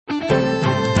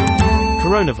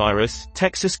Coronavirus,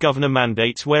 Texas governor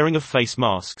mandates wearing of face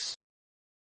masks.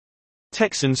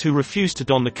 Texans who refuse to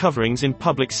don the coverings in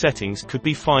public settings could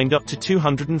be fined up to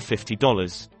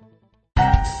 $250.